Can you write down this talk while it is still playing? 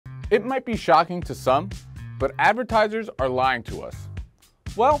It might be shocking to some, but advertisers are lying to us.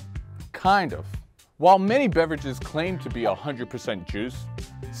 Well, kind of. While many beverages claim to be 100% juice,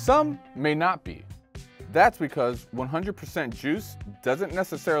 some may not be. That's because 100% juice doesn't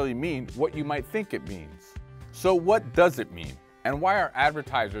necessarily mean what you might think it means. So what does it mean, and why are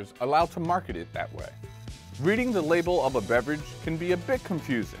advertisers allowed to market it that way? Reading the label of a beverage can be a bit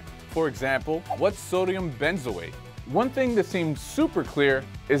confusing. For example, what's sodium benzoate? One thing that seems super clear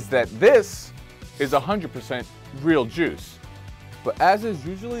is that this is 100% real juice. But as is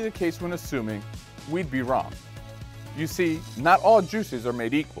usually the case when assuming, we'd be wrong. You see, not all juices are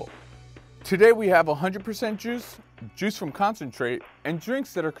made equal. Today we have 100% juice, juice from concentrate, and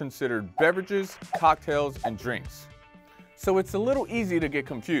drinks that are considered beverages, cocktails, and drinks. So it's a little easy to get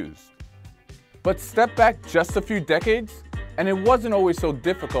confused. But step back just a few decades, and it wasn't always so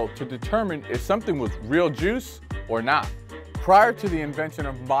difficult to determine if something was real juice or not. Prior to the invention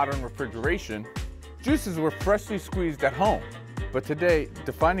of modern refrigeration, juices were freshly squeezed at home. But today,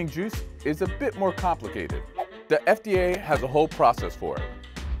 defining juice is a bit more complicated. The FDA has a whole process for it.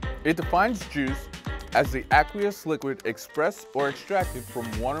 It defines juice as the aqueous liquid expressed or extracted from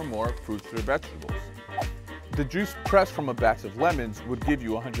one or more fruits or vegetables. The juice pressed from a batch of lemons would give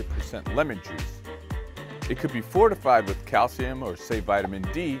you 100% lemon juice. It could be fortified with calcium or say vitamin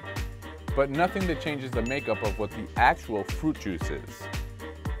D, but nothing that changes the makeup of what the actual fruit juice is.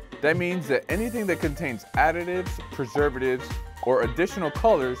 That means that anything that contains additives, preservatives, or additional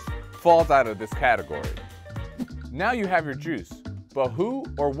colors falls out of this category. Now you have your juice. But who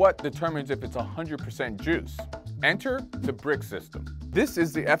or what determines if it's 100% juice? Enter the BRIC system. This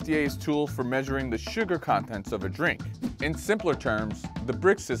is the FDA's tool for measuring the sugar contents of a drink. In simpler terms, the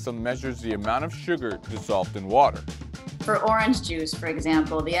BRIC system measures the amount of sugar dissolved in water. For orange juice, for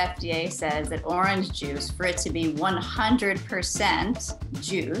example, the FDA says that orange juice, for it to be 100%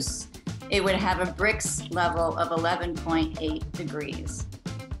 juice, it would have a BRICS level of 11.8 degrees.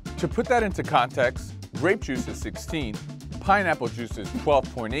 To put that into context, grape juice is 16, pineapple juice is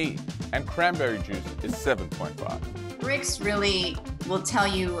 12.8, and cranberry juice is 7.5. BRICS really will tell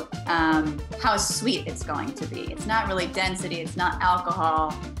you how sweet it's going to be. It's not really density, it's not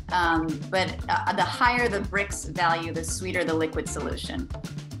alcohol, but the higher the BRICS value, the sweeter the liquid solution.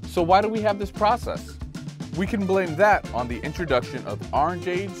 So why do we have this process? We can blame that on the introduction of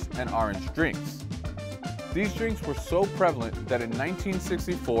orangeades and orange drinks. These drinks were so prevalent that in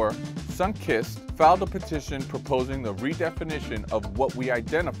 1964, Sunkist filed a petition proposing the redefinition of what we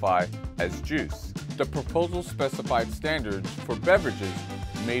identify as juice. The proposal specified standards for beverages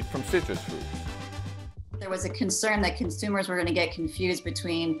made from citrus fruits. There was a concern that consumers were going to get confused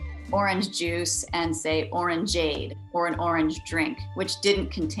between orange juice and, say, orangeade or an orange drink, which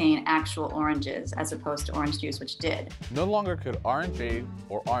didn't contain actual oranges as opposed to orange juice, which did. No longer could orangeade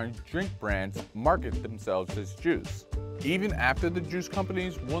or orange drink brands market themselves as juice. Even after the juice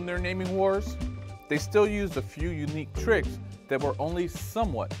companies won their naming wars, they still used a few unique tricks that were only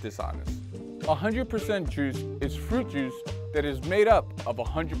somewhat dishonest. 100% juice is fruit juice that is made up of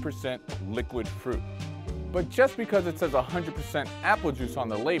 100% liquid fruit. But just because it says 100% apple juice on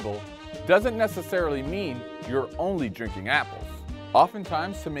the label doesn't necessarily mean you're only drinking apples.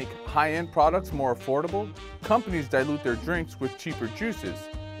 Oftentimes, to make high-end products more affordable, companies dilute their drinks with cheaper juices,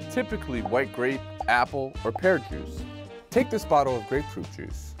 typically white grape, apple, or pear juice. Take this bottle of grapefruit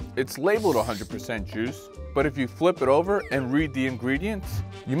juice. It's labeled 100% juice, but if you flip it over and read the ingredients,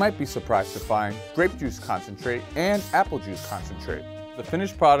 you might be surprised to find grape juice concentrate and apple juice concentrate. The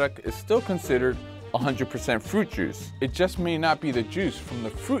finished product is still considered 100% fruit juice. It just may not be the juice from the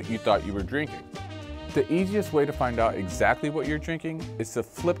fruit you thought you were drinking. The easiest way to find out exactly what you're drinking is to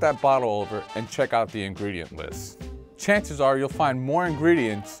flip that bottle over and check out the ingredient list. Chances are you'll find more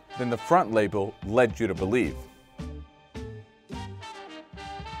ingredients than the front label led you to believe.